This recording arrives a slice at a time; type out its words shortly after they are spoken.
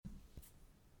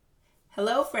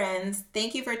Hello, friends.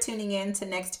 Thank you for tuning in to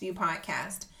Next View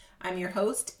Podcast. I'm your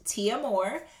host, Tia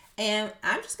Moore, and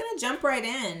I'm just going to jump right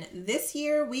in. This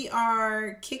year, we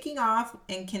are kicking off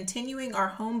and continuing our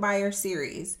home buyer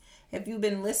series. If you've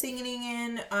been listening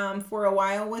in for a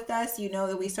while with us, you know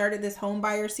that we started this home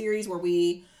buyer series where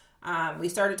we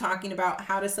started talking about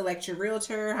how to select your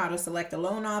realtor, how to select a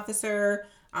loan officer,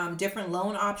 different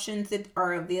loan options that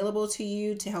are available to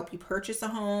you to help you purchase a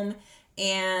home.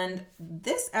 And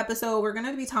this episode, we're going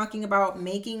to be talking about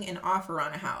making an offer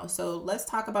on a house. So let's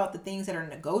talk about the things that are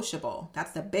negotiable.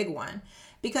 That's the big one.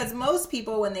 Because most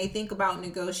people, when they think about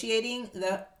negotiating,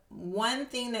 the one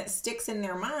thing that sticks in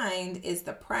their mind is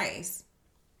the price.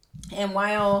 And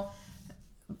while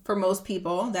for most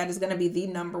people, that is going to be the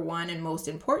number one and most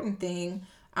important thing,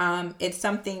 it's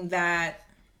something that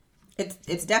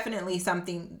it's definitely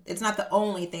something, it's not the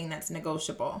only thing that's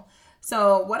negotiable.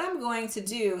 So what I'm going to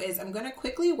do is I'm going to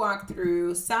quickly walk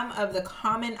through some of the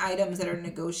common items that are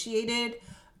negotiated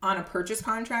on a purchase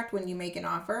contract when you make an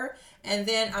offer. And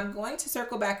then I'm going to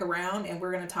circle back around and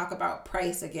we're going to talk about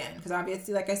price again. Because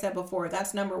obviously, like I said before,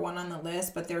 that's number one on the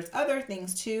list. But there's other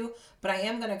things too. But I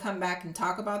am going to come back and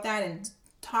talk about that and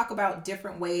talk about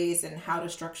different ways and how to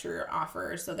structure your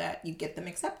offers so that you get them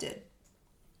accepted.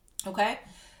 Okay?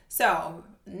 So,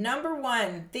 number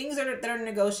one, things that are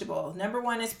negotiable. Number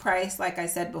one is price, like I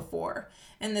said before.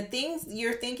 And the things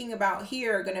you're thinking about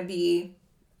here are going to be,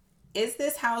 is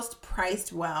this house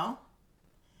priced well?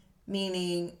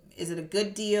 Meaning, is it a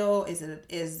good deal? Is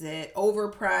it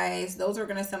overpriced? Those are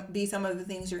going to be some of the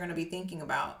things you're going to be thinking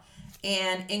about.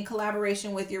 And in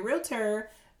collaboration with your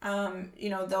realtor,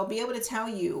 they'll be able to tell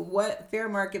you what fair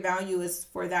market value is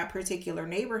for that particular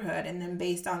neighborhood. And then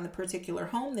based on the particular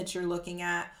home that you're looking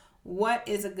at, what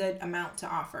is a good amount to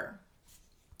offer?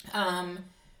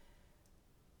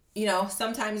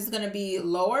 Sometimes it's going to be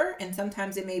lower and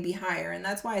sometimes it may be higher. And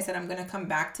that's why I said I'm going to come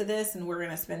back to this and we're going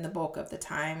to spend the bulk of the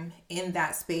time in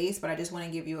that space. But I just want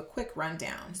to give you a quick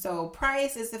rundown. So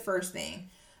price is the first thing.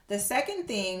 The second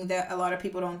thing that a lot of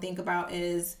people don't think about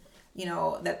is,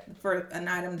 that for an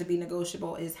item to be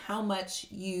negotiable is how much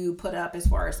you put up as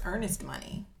far as earnest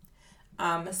money.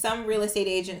 Some real estate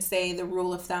agents say the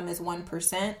rule of thumb is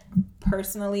 1%.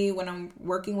 Personally, when I'm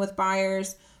working with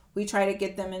buyers, we try to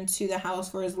get them into the house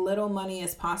for as little money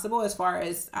as possible, as far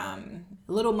as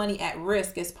little money at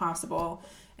risk as possible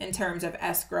in terms of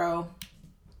escrow.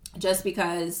 Just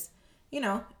because,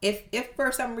 if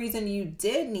for some reason you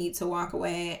did need to walk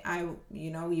away,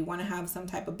 you want to have some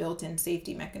type of built-in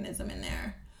safety mechanism in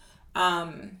there.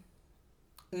 And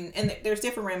there's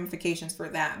different ramifications for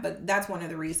that, but that's one of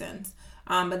the reasons.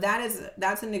 But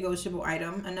that's a negotiable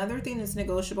item. Another thing that's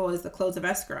negotiable is the close of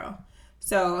escrow.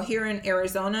 So here in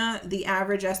Arizona, the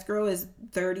average escrow is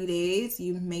 30 days.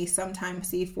 You may sometimes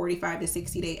see 45 to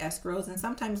 60 day escrows and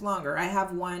sometimes longer. I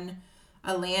have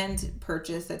a land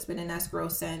purchase that's been in escrow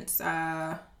since,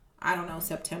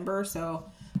 September.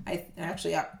 So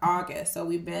August. So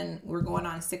we're going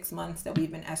on 6 months that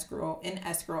we've been in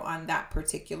escrow on that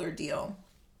particular deal.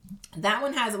 That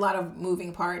one has a lot of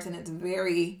moving parts and it's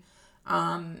very,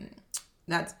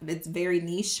 it's very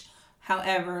niche.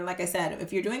 However, like I said,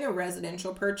 if you're doing a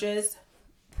residential purchase,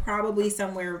 probably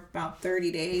somewhere about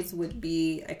 30 days would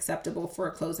be acceptable for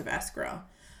a close of escrow.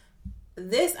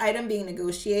 This item being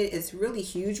negotiated is really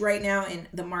huge right now in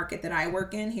the market that I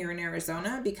work in here in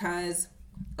Arizona because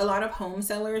a lot of home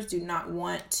sellers do not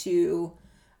want to,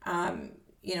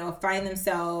 find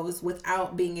themselves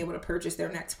without being able to purchase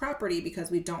their next property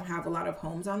because we don't have a lot of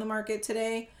homes on the market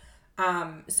today.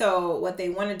 So what they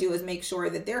want to do is make sure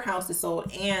that their house is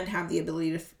sold and have the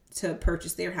ability to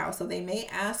purchase their house. So they may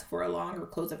ask for a longer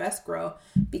close of escrow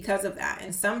because of that.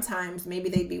 And sometimes maybe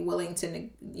they'd be willing to,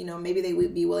 maybe they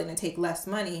would be willing to take less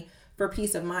money for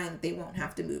peace of mind that they won't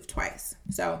have to move twice.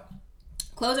 So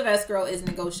close of escrow is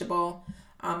negotiable,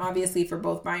 obviously for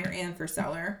both buyer and for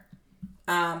seller.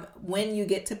 When you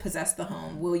get to possess the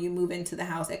home, will you move into the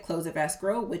house at close of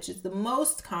escrow, which is the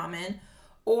most common,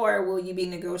 or will you be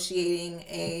negotiating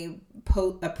a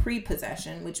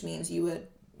pre-possession, which means you would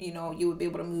be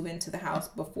able to move into the house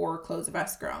before close of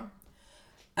escrow.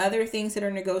 Other things that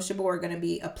are negotiable are going to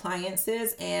be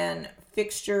appliances and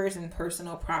fixtures and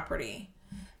personal property.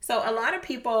 So a lot of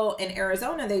people in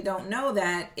Arizona, they don't know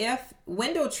that if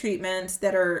window treatments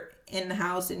that are in the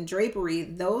house and drapery,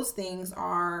 those things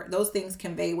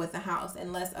convey with the house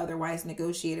unless otherwise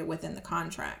negotiated within the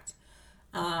contract.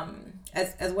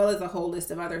 As well as a whole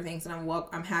list of other things. And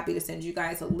I'm happy to send you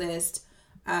guys a list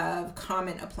of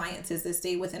common appliances that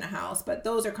stay within a house, but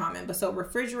those are common. But so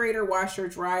refrigerator, washer,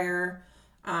 dryer,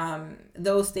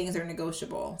 those things are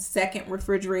negotiable. Second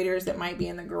refrigerators that might be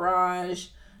in the garage,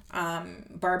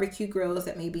 barbecue grills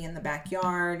that may be in the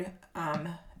backyard,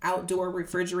 outdoor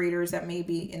refrigerators that may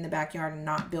be in the backyard and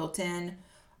not built in.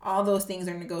 All those things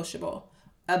are negotiable.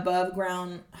 Above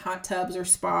ground hot tubs or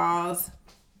spas,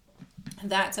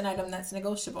 that's an item that's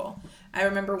negotiable. I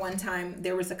remember one time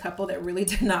there was a couple that really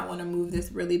did not want to move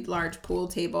this really large pool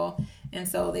table. And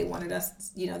so they wanted us,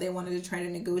 they wanted to try to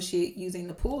negotiate using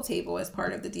the pool table as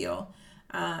part of the deal.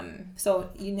 So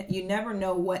you never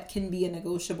know what can be a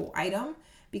negotiable item,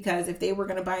 because if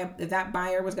that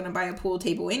buyer was going to buy a pool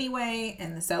table anyway,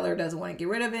 and the seller doesn't want to get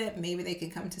rid of it, maybe they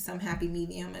could come to some happy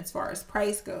medium as far as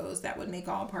price goes that would make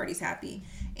all parties happy.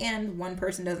 And one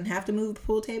person doesn't have to move the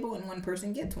pool table, and one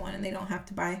person gets one, and they don't have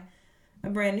to buy a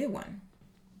brand new one.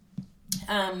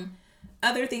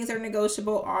 Other things that are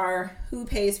negotiable are who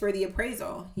pays for the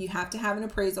appraisal. You have to have an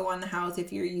appraisal on the house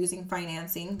if you're using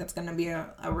financing. That's going to be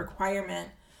a requirement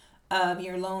of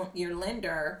your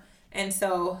lender. And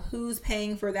so who's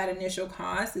paying for that initial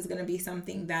cost is going to be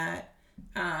something that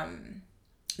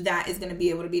that is going to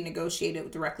be able to be negotiated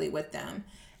directly with them.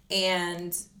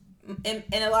 And in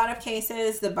a lot of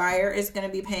cases, the buyer is going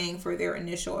to be paying for their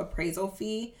initial appraisal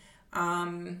fee.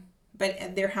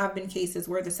 But there have been cases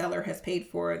where the seller has paid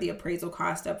for the appraisal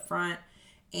cost up front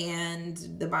and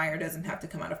the buyer doesn't have to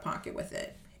come out of pocket with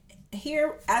it.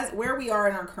 Here, as where we are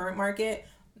in our current market,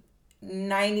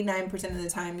 99% of the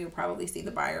time you'll probably see the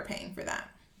buyer paying for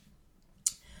that.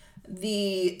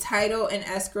 The title and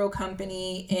escrow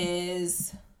company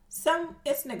it's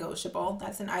negotiable.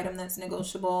 That's an item that's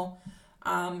negotiable.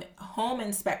 Home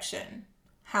inspection.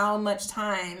 How much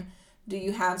time do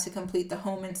you have to complete the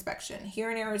home inspection?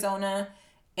 Here in Arizona,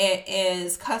 it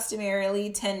is customarily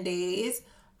 10 days.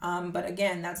 But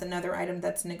again, that's another item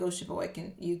that's negotiable.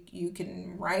 You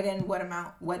can write in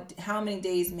how many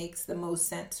days makes the most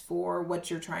sense for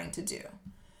what you're trying to do.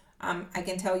 I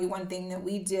can tell you one thing that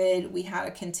we did. We had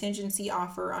a contingency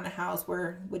offer on a house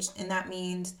and that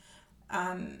means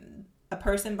a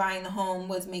person buying the home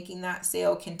was making that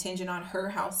sale contingent on her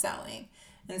house selling.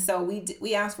 And so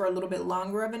we asked for a little bit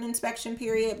longer of an inspection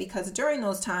period, because during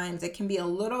those times it can be a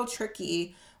little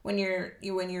tricky when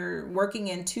you're working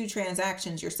in two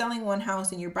transactions. You're selling one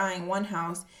house and you're buying one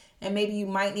house, and maybe you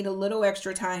might need a little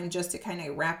extra time just to kind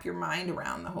of wrap your mind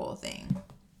around the whole thing.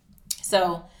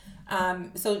 So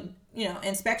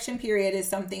inspection period is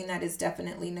something that is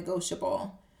definitely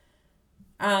negotiable.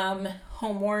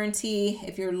 Home warranty.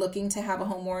 If you're looking to have a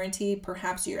home warranty,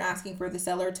 perhaps you're asking for the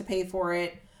seller to pay for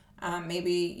it.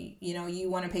 Maybe, you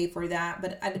want to pay for that.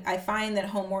 But I find that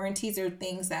home warranties are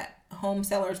things that home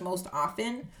sellers most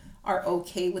often are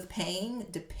okay with paying,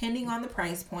 depending on the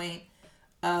price point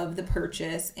of the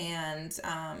purchase and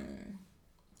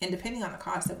depending on the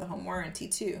cost of the home warranty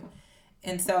too.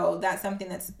 And so that's something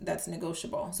that's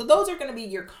negotiable. So those are going to be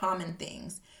your common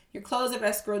things. Your close of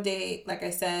escrow date, like I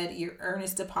said, your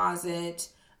earnest deposit,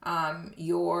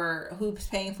 who's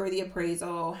paying for the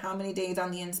appraisal, how many days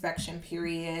on the inspection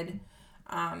period,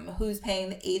 who's paying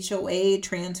the HOA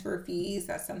transfer fees.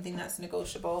 That's something that's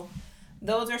negotiable.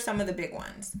 Those are some of the big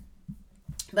ones.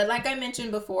 But like I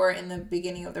mentioned before in the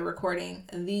beginning of the recording,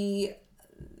 the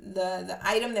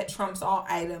item that trumps all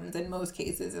items in most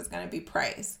cases is going to be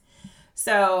price.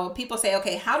 So people say,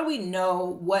 okay, how do we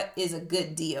know what is a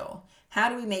good deal? How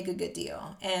do we make a good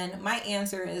deal? And my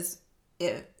answer is,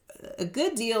 if a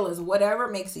good deal is whatever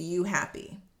makes you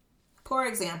happy. For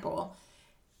example,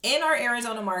 in our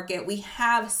Arizona market, we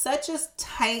have such a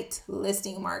tight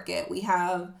listing market.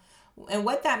 And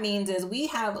what that means is we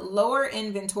have lower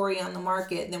inventory on the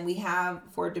market than we have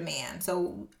for demand.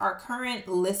 So our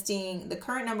the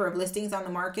current number of listings on the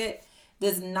market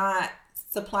does not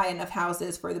supply enough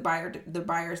houses for the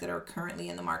buyers that are currently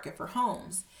in the market for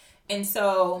homes. And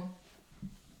so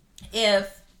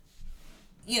if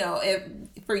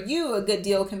for you a good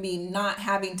deal can be not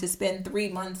having to spend 3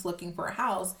 months looking for a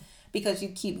house because you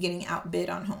keep getting outbid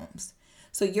on homes.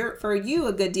 So for you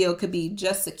a good deal could be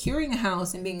just securing a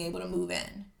house and being able to move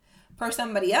in. For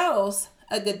somebody else,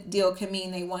 a good deal can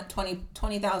mean they want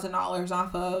 $20,000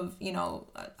 off of,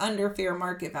 under fair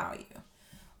market value,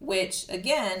 which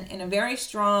again, in a very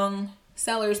strong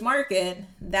seller's market,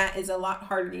 that is a lot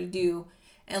harder to do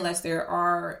unless there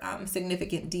are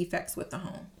significant defects with the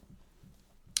home.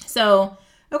 So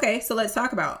let's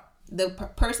talk about the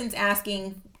person's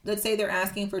asking. Let's say they're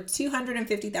asking for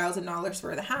 $250,000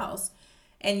 for the house,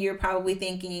 and you're probably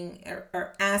thinking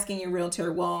or asking your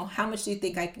realtor, well, how much do you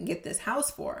think I can get this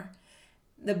house for?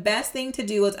 The best thing to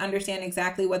do is understand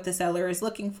exactly what the seller is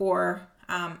looking for,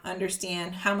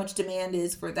 understand how much demand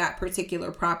is for that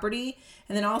particular property,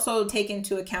 and then also take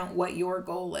into account what your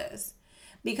goal is.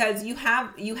 because you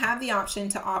have the option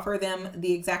to offer them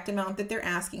the exact amount that they're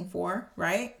asking for,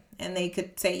 right? And they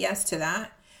could say yes to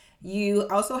that. You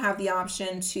also have the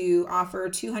option to offer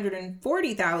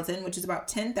 $240,000, which is about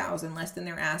 $10,000 less than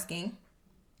they're asking,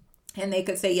 and they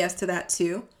could say yes to that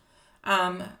too.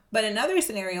 But another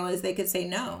scenario is they could say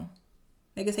no.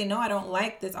 They could say, no, I don't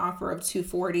like this offer of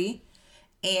 $240,000.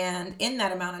 And in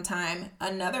that amount of time,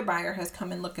 another buyer has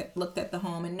come and looked at the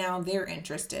home, and now they're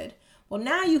interested. Well,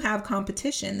 now you have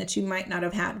competition that you might not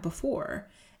have had before.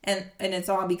 And it's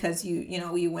all because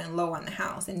you went low on the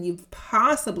house and you've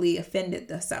possibly offended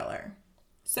the seller.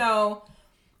 So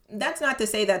that's not to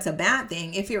say that's a bad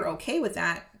thing. If you're okay with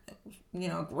that,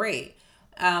 great.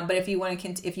 But if you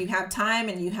if you have time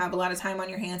and you have a lot of time on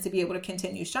your hands to be able to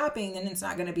continue shopping, then it's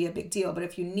not going to be a big deal. But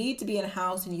if you need to be in a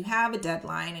house and you have a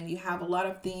deadline and you have a lot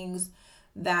of things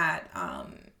that,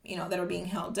 that are being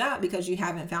held up because you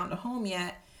haven't found a home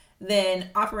yet, then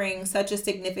offering such a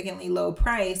significantly low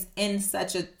price in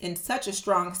such a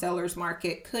strong seller's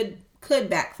market could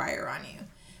backfire on you.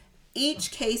 Each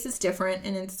case is different,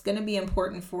 and it's going to be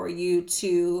important for you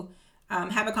to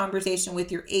have a conversation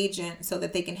with your agent so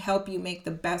that they can help you make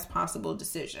the best possible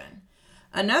decision.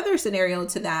 Another scenario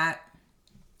to that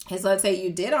is, let's say you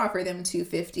did offer them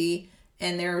 $250,000,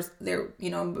 and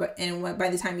and by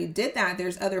the time you did that,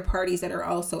 there's other parties that are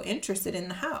also interested in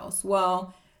the house.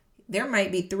 Well, there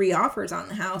might be 3 offers on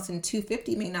the house, and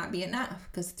 $250,000 may not be enough,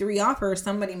 because 3 offers,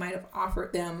 somebody might have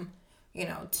offered them,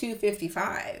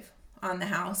 $255,000 on the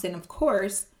house. And of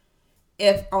course,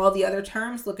 if all the other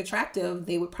terms look attractive,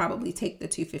 they would probably take the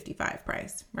 $255,000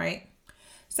 price, right?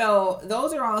 So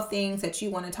those are all things that you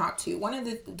want to talk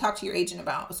to your agent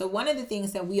about. So one of the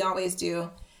things that we always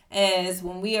do is,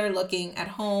 when we are looking at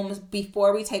homes,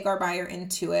 before we take our buyer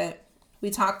into it, we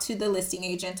talk to the listing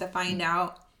agent to find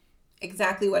out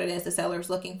exactly what it is the seller is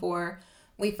looking for.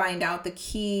 We find out the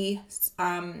key,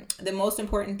 the most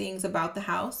important things about the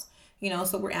house.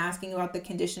 So we're asking about the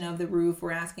condition of the roof.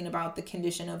 We're asking about the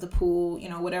condition of the pool,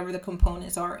 whatever the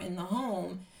components are in the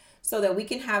home, so that we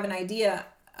can have an idea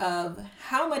of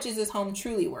how much is this home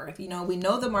truly worth. We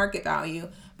know the market value,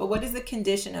 but what is the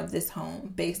condition of this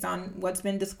home based on what's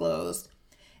been disclosed?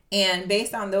 And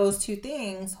based on those 2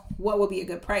 things, what will be a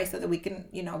good price so that we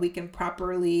can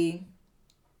properly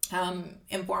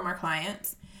inform our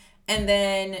clients. And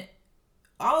then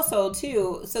also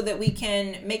too, so that we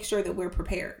can make sure that we're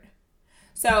prepared.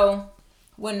 So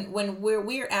when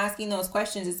we're asking those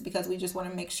questions, it's because we just want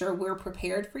to make sure we're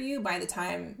prepared for you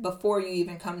before you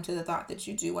even come to the thought that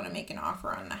you do want to make an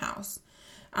offer on the house.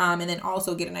 And then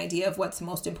also get an idea of what's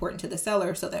most important to the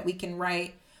seller, so that we can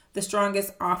write the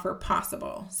strongest offer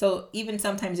possible. So even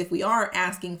sometimes if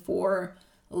we're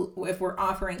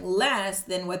offering less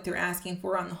than what they're asking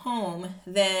for on the home,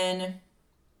 then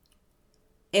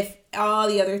if all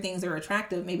the other things are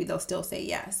attractive, maybe they'll still say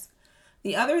yes.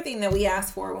 The other thing that we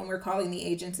ask for when we're calling the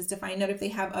agents is to find out if they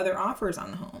have other offers on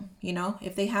the home.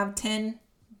 If they have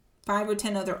 5 or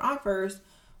 10 other offers,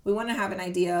 we want to have an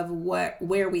idea of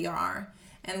where we are.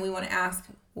 And we want to ask,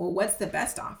 well, what's the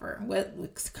best offer?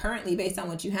 Currently, based on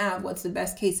what you have, what's the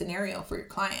best case scenario for your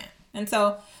client? And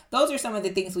so those are some of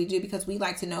the things we do, because we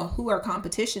like to know who our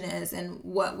competition is and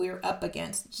what we're up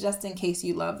against, just in case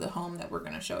you love the home that we're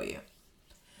going to show you.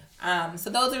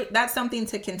 So that's something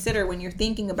to consider when you're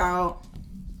thinking about,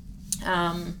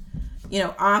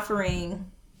 offering,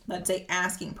 let's say,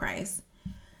 asking price.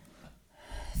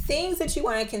 Things that you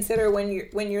want to consider when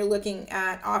you're looking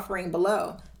at offering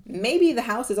below. Maybe the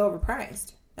house is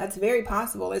overpriced. That's very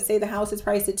possible. Let's say the house is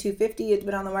priced at $250,000. It's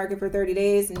been on the market for 30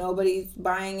 days. Nobody's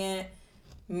buying it.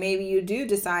 Maybe you do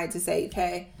decide to say,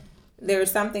 okay,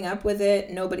 there's something up with it.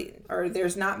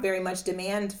 There's not very much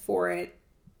demand for it.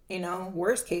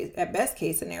 Best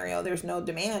case scenario, there's no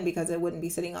demand because it wouldn't be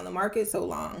sitting on the market so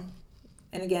long.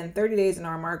 And again, 30 days in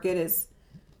our market is,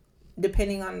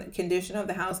 depending on the condition of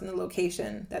the house and the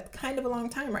location, that's kind of a long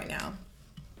time right now.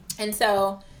 And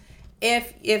so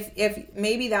if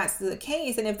maybe that's the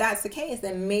case, and if that's the case,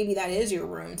 then maybe that is your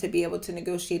room to be able to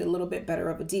negotiate a little bit better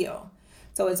of a deal.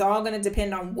 So it's all going to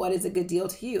depend on what is a good deal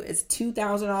to you. Is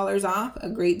 $2,000 off a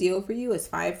great deal for you? Is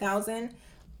 $5,000?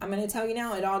 I'm going to tell you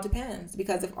now, it all depends.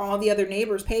 Because if all the other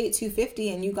neighbors paid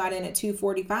 $250,000 and you got in at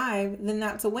 $245,000, then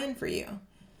that's a win for you.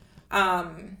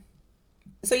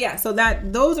 So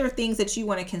those are things that you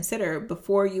want to consider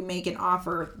before you make an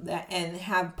offer and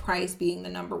have price being the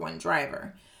number one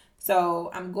driver.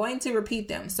 So I'm going to repeat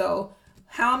them. So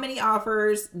how many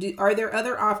offers are there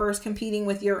other offers competing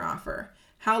with your offer?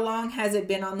 How long has it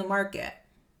been on the market?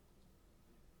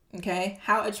 Okay.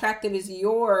 How attractive is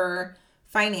your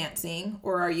financing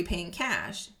or are you paying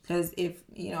cash? Because if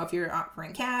you're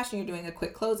offering cash and you're doing a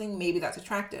quick closing, maybe that's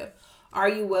attractive. Are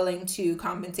you willing to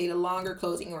compensate a longer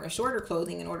closing or a shorter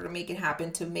closing in order to make it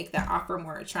happen, to make that offer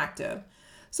more attractive?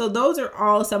 So those are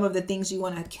all some of the things you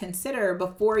want to consider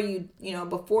before you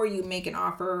make an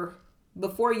offer,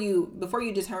 before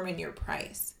you determine your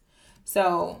price.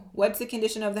 So what's the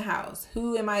condition of the house?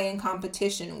 Who am I in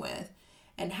competition with?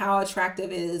 And how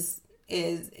attractive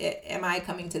am I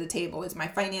coming to the table? Is my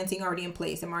financing already in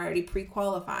place? Am I already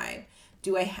pre-qualified?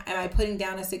 Am I putting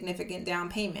down a significant down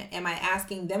payment? Am I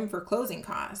asking them for closing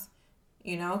costs?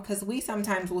 Because we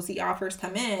sometimes will see offers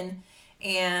come in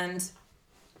and,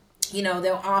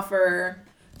 they'll offer,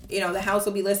 the house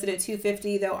will be listed at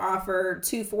 $250,000. They'll offer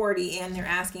 $240,000 and they're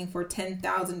asking for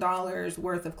 $10,000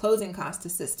 worth of closing cost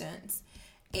assistance.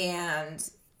 And,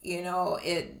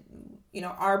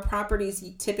 our properties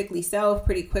typically sell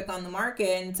pretty quick on the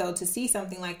market. And so to see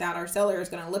something like that, our seller is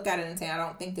going to look at it and say, I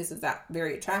don't think this is that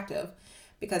very attractive,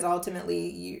 because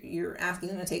ultimately you're asking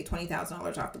them to take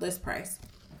 $20,000 off the list price.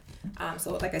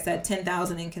 So like I said,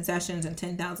 $10,000 in concessions and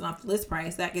 $10,000 off the list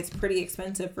price, that gets pretty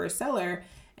expensive for a seller,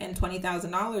 and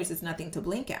 $20,000 is nothing to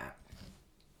blink at.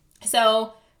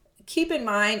 So keep in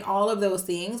mind all of those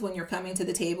things when you're coming to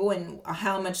the table, and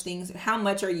how much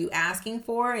are you asking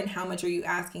for, and how much are you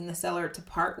asking the seller to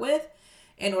part with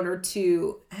in order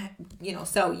to,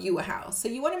 sell you a house. So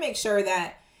you want to make sure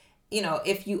that,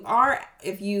 if you are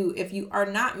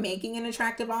not making an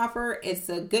attractive offer, it's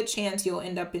a good chance you'll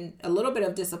end up in a little bit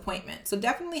of disappointment. So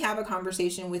definitely have a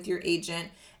conversation with your agent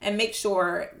and make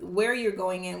sure where you're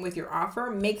going in with your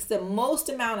offer makes the most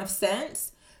amount of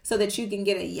sense so that you can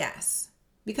get a yes.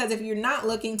 Because if you're not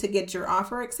looking to get your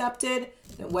offer accepted,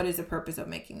 then what is the purpose of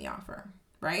making the offer,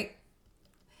 right?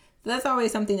 So that's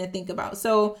always something to think about.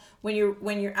 So when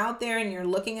you're out there and you're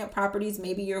looking at properties,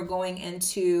 maybe you're going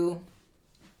into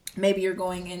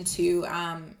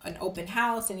an open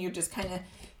house and you're just kind of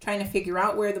trying to figure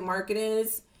out where the market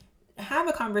is. Have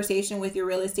a conversation with your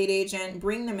real estate agent,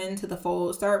 bring them into the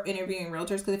fold, start interviewing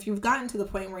realtors. Because if you've gotten to the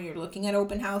point where you're looking at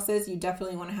open houses, you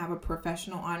definitely want to have a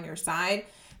professional on your side,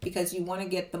 because you want to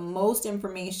get the most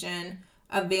information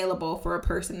available for a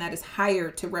person that is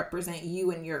hired to represent you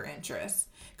and your interests.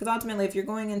 Because ultimately, if you're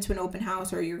going into an open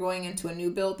house or you're going into a new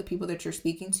build, the people that you're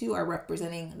speaking to are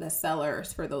representing the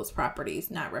sellers for those properties,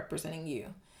 not representing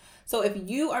you. So if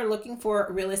you are looking for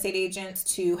real estate agents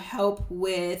to help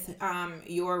with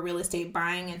your real estate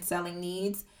buying and selling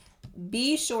needs,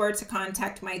 be sure to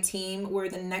contact my team. We're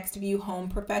the Next View Home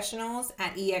Professionals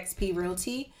at eXp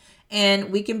Realty,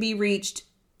 and we can be reached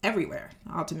everywhere.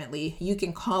 Ultimately, you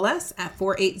can call us at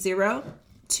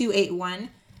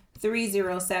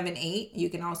 480-281-3078. You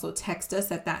can also text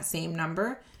us at that same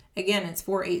number. Again, it's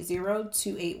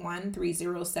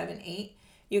 480-281-3078.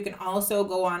 You can also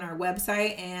go on our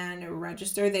website and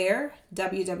register there,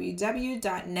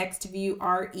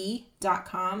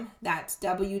 www.nextviewre.com. That's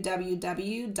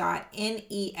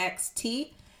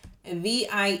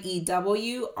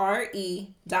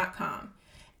www.nextviewre.com.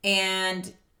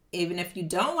 And even if you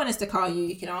don't want us to call you,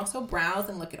 you can also browse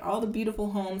and look at all the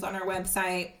beautiful homes on our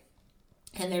website.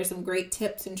 And there's some great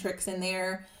tips and tricks in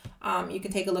there. You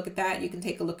can take a look at that. You can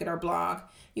take a look at our blog.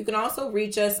 You can also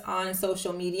reach us on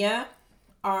social media.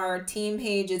 Our team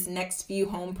page is Next View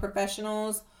Home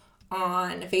Professionals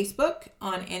on Facebook.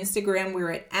 On Instagram,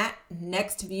 we're at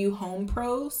Next View Home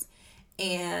Pros.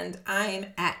 And I am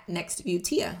at Next View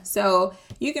Tia. So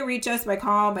you can reach us by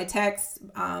call, by text.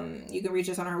 You can reach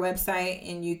us on our website,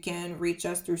 and you can reach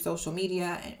us through social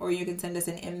media, or you can send us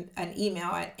an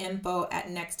email at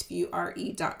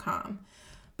info@nextviewre.com.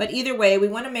 But either way, we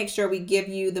want to make sure we give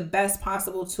you the best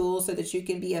possible tools so that you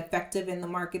can be effective in the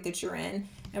market that you're in.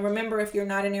 And remember, if you're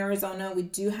not in Arizona, we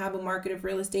do have a market of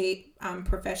real estate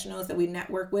professionals that we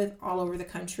network with all over the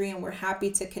country. And we're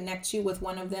happy to connect you with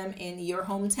one of them in your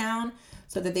hometown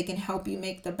so that they can help you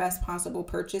make the best possible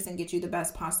purchase and get you the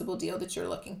best possible deal that you're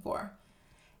looking for.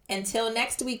 Until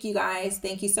next week, you guys,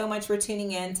 thank you so much for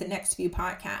tuning in to Next View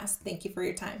Podcast. Thank you for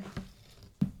your time.